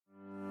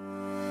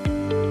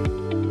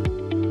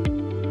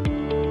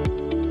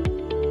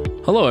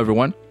Hello,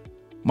 everyone.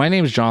 My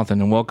name is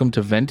Jonathan, and welcome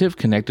to Ventev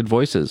Connected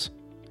Voices.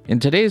 In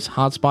today's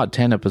Hotspot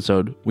 10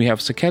 episode, we have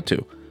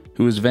Suketu,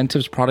 who is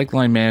Ventev's product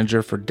line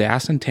manager for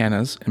DAS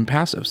antennas and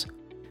passives.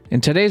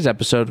 In today's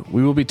episode,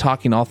 we will be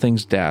talking all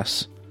things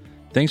DAS.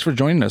 Thanks for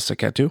joining us,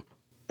 Suketu.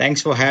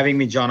 Thanks for having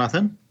me,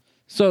 Jonathan.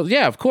 So,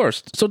 of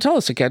course. So tell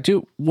us,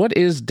 Suketu, what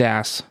is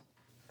DAS?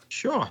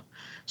 Sure.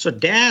 So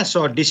DAS,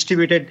 or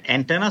Distributed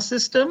Antenna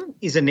System,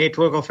 is a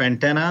network of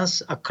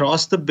antennas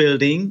across the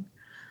building,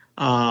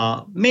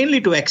 mainly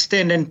to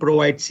extend and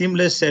provide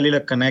seamless cellular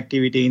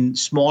connectivity in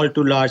small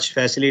to large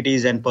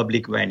facilities and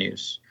public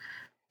venues.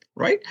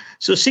 Right?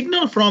 So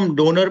signal from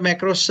donor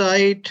macro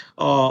site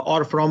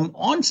or from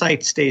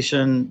on-site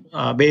station,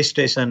 base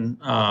station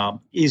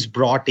is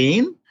brought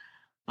in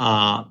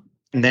and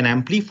then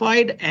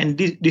amplified and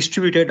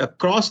distributed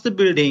across the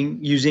building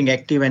using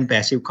active and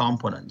passive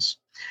components.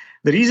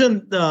 The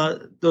reason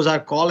those are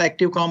called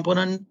active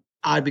components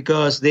are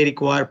because they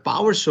require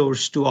power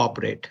source to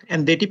operate,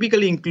 and they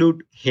typically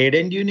include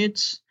head-end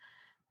units,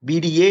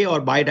 BDA or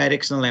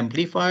bidirectional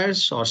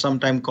amplifiers, or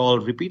sometimes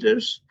called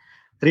repeaters,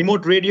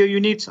 remote radio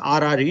units,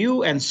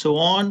 RRU, and so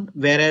on.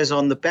 Whereas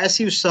on the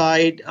passive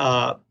side,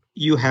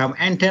 you have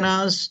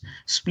antennas,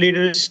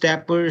 splitters,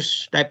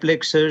 steppers,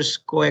 diplexers,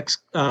 coax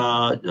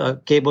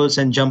cables,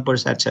 and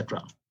jumpers,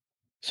 etc.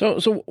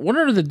 So what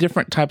are the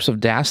different types of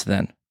DAS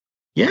then?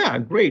 Yeah,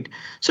 great.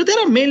 So there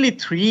are mainly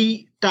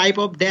three type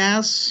of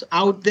DAS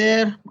out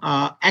there: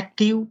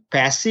 active,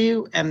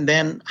 passive, and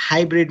then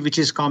hybrid, which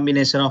is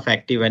combination of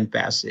active and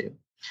passive.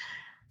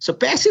 So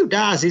passive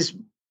DAS is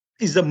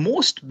the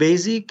most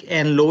basic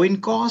and low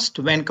in cost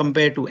when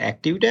compared to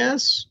active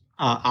DAS.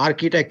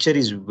 Architecture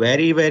is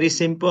very, very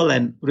simple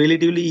and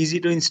relatively easy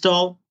to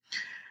install.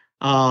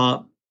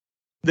 The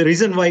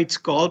reason why it's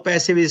called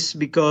passive is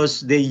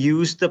because they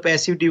use the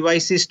passive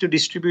devices to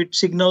distribute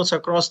signals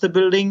across the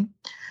building.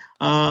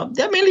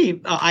 They're mainly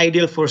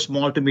ideal for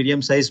small to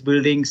medium-sized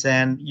buildings,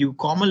 and you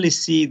commonly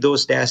see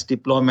those DAS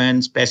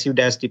deployments, passive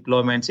DAS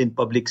deployments in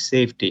public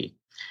safety.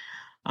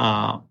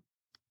 On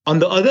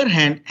the other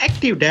hand,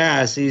 active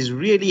DAS is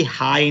really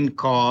high in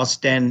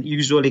cost and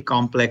usually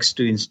complex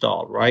to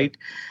install, right?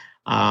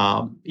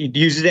 It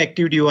uses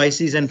active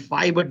devices and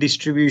fiber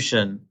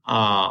distribution,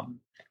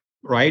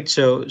 right?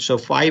 So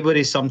fiber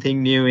is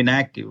something new in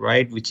active,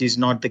 right? Which is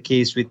not the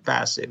case with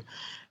passive.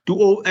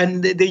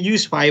 And they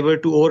use fiber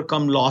to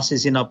overcome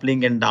losses in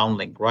uplink and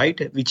downlink,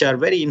 right? Which are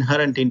very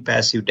inherent in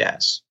passive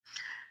DAS.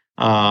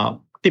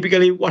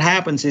 Typically, what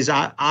happens is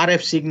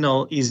RF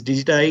signal is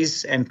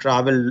digitized and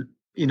travel,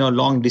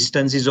 long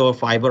distances over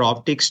fiber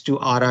optics to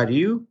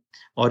RRU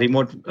or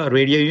remote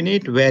radio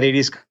unit, where it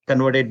is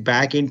converted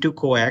back into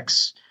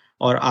coax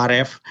or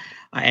RF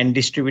and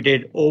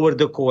distributed over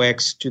the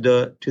coax to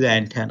the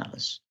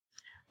antennas.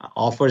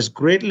 Offers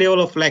great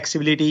level of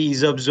flexibility,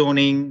 ease of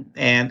zoning,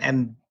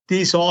 and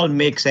this all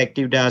makes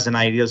active DAS an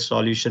ideal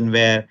solution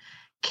where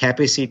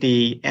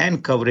capacity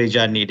and coverage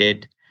are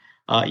needed.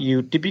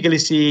 You typically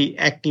see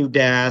active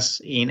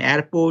DAS in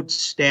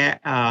airports,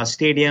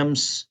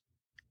 stadiums,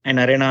 and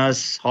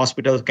arenas,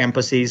 hospitals,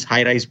 campuses,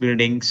 high-rise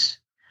buildings,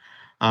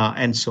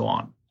 and so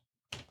on.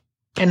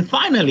 And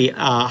finally,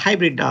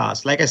 hybrid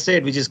DAS, like I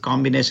said, which is a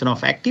combination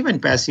of active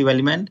and passive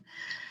element.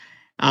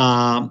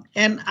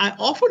 And I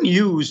often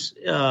use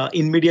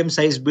in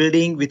medium-sized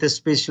building with a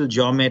special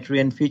geometry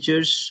and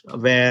features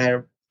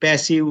where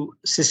passive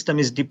system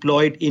is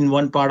deployed in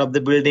one part of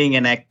the building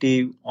and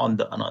active on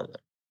the another.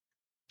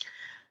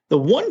 The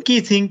one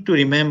key thing to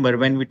remember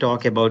when we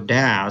talk about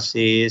DAS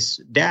is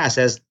DAS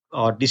as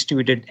or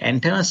distributed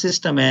antenna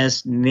system,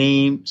 as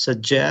name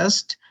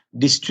suggests,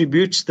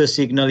 distributes the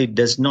signal. It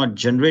does not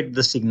generate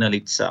the signal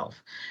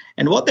itself.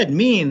 And what that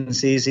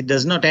means is it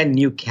does not add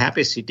new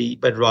capacity,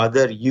 but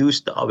rather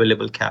use the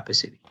available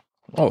capacity.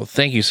 Oh,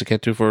 thank you,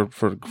 Suketu,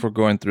 for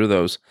going through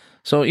those.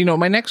 So,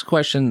 my next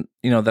question,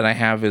 that I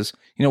have is,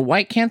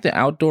 why can't the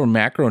outdoor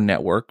macro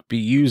network be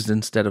used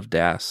instead of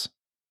DAS?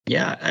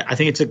 Yeah, I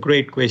think it's a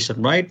great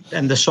question, right?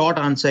 And the short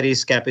answer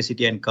is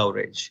capacity and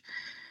coverage.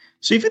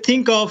 So if you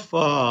think of,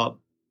 all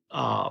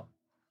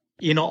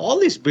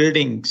these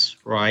buildings,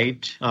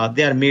 right,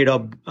 they are made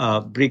of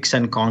bricks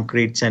and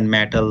concretes and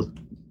metal,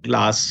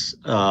 glass,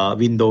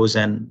 windows,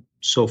 and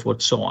so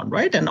forth, so on,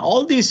 right? And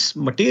all these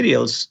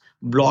materials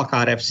block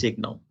RF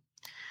signal.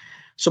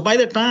 So by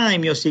the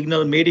time your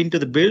signal made into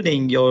the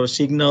building, your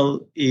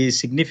signal is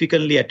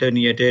significantly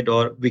attenuated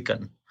or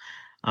weakened.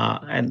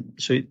 And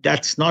so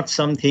that's not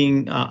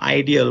something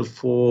ideal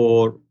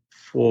for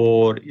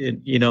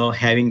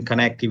having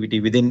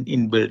connectivity within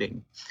in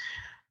building.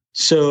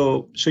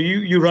 So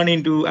you run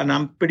into, and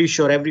I'm pretty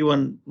sure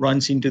everyone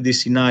runs into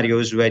these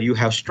scenarios where you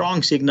have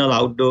strong signal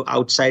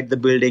outside the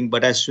building,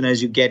 but as soon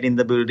as you get in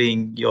the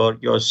building,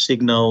 your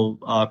signal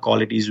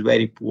quality is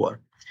very poor.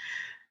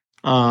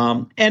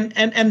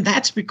 And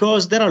that's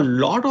because there are a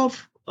lot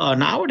of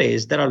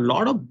nowadays there are a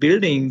lot of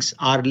buildings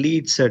are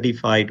LEED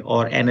certified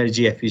or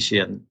energy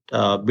efficient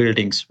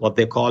buildings, what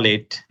they call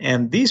it,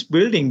 and these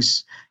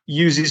buildings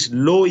uses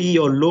low E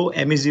or low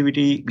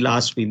emissivity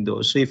glass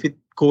windows. So if you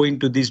go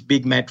into these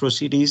big metro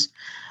cities,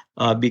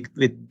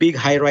 with big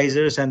high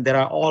risers, and there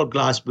are all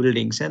glass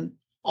buildings. And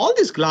all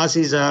these glass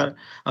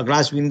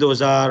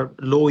windows are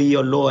low E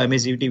or low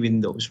emissivity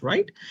windows,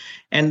 right?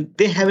 And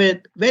they have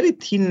a very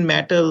thin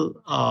metal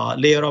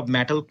layer of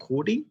metal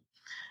coating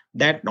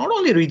that not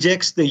only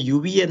rejects the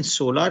UV and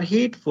solar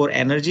heat for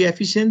energy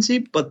efficiency,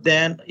 but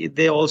then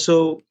they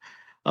also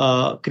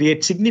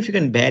create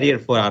significant barrier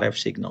for RF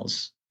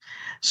signals.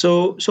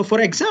 So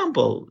for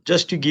example,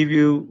 just to give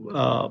you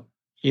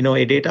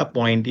a data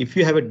point, if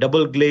you have a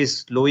double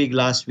glazed low E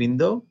glass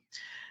window,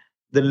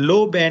 the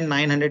low band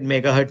 900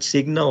 megahertz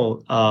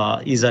signal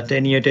is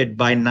attenuated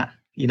by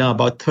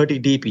about 30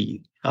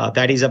 dB.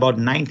 That is about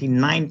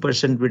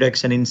 99%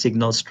 reduction in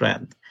signal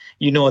strength.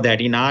 You know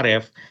that in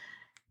RF,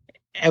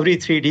 every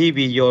 3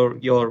 dB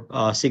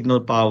your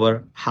signal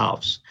power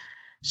halves.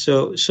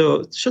 So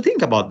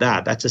think about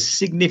that. That's a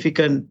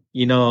significant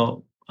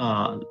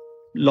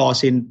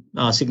loss in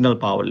signal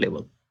power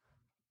level.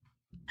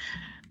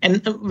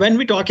 And when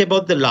we talk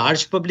about the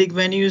large public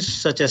venues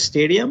such as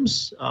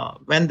stadiums,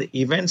 when the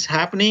event's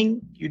happening,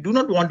 you do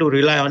not want to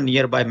rely on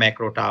nearby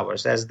macro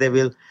towers, as they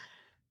will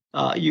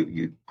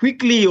you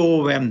quickly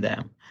overwhelm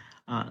them.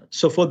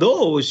 So for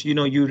those,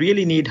 you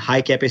really need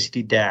high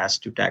capacity DAS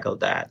to tackle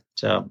that.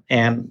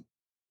 And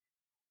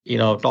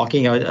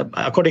talking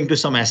according to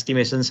some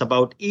estimations,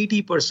 about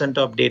 80%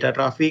 of data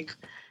traffic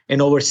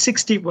and over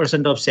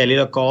 60% of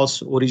cellular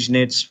calls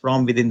originates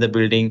from within the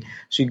building.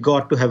 So you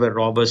got to have a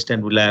robust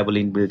and reliable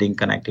in-building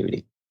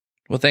connectivity.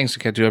 Well, thanks,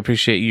 Suketu. I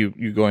appreciate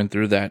you going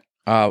through that.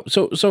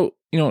 So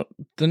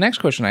the next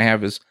question I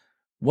have is,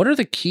 what are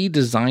the key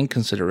design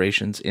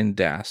considerations in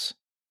DAS?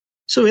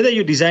 So whether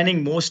you're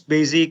designing most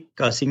basic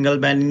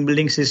single-band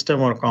in-building system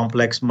or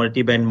complex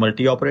multi-band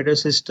multi-operator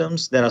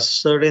systems, there are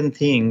certain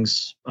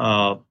things,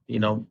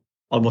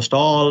 almost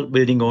all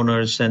building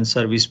owners and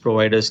service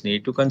providers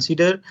need to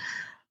consider,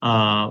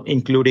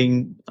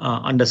 including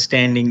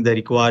understanding the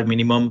required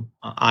minimum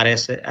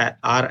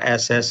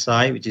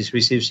RSSI, which is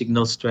Receive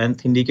Signal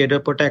Strength Indicator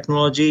per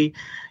technology.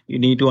 You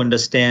need to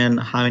understand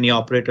how many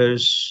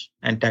operators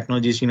and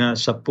technologies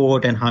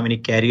support and how many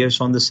carriers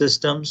on the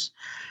systems.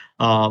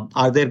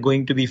 Are there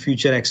going to be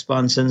future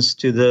expansions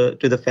to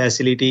the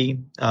facility,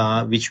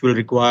 which will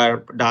require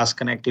DAS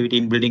connectivity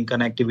and building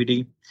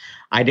connectivity?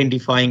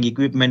 Identifying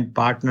equipment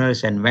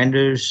partners and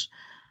vendors,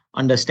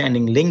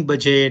 understanding link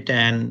budget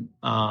and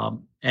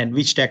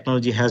which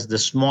technology has the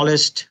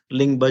smallest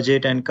link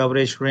budget and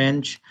coverage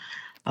range,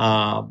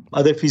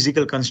 other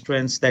physical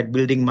constraints that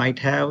building might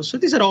have. So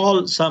these are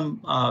all some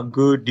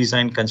good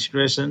design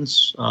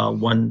considerations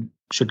one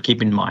should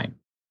keep in mind.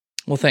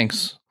 Well,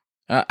 thanks.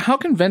 How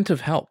can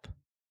Ventev help?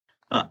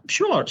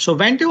 Sure. So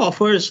Ventev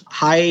offers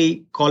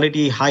high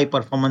quality, high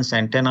performance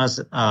antennas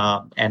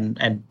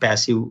and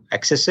passive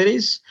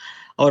accessories.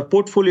 Our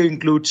portfolio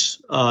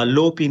includes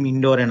low PIM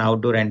indoor and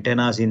outdoor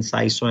antennas in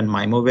SISO and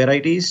MIMO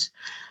varieties.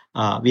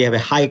 We have a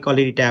high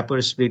quality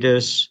tapper,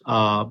 splitters,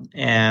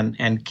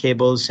 and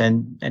cables,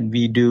 and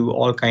we do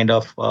all kind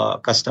of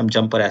custom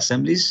jumper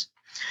assemblies.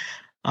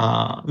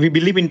 We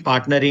believe in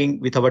partnering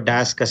with our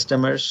DAS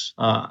customers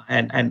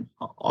and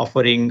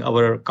offering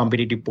our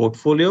competitive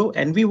portfolio,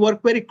 and we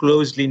work very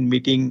closely in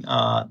meeting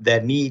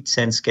their needs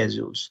and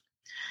schedules.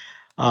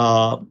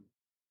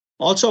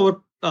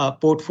 Also, our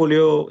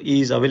portfolio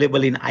is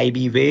available in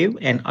IB Wave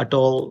and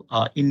Atoll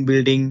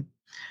in-building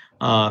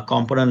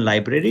component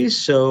libraries,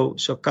 so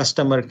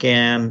customer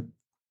can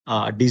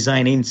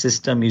design in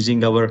system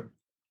using our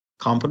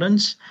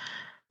components.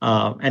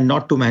 And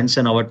not to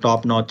mention our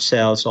top-notch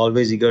sales,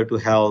 always eager to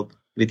help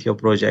with your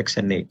projects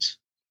and needs.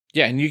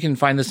 Yeah, and you can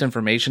find this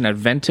information at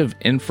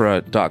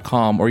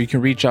ventevinfra.com, or you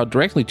can reach out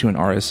directly to an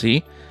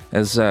RSC,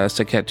 as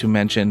Suketu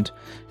mentioned,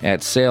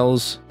 at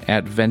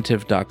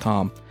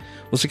sales@ventev.com.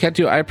 Well,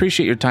 Suketu, I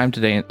appreciate your time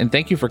today, and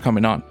thank you for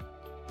coming on.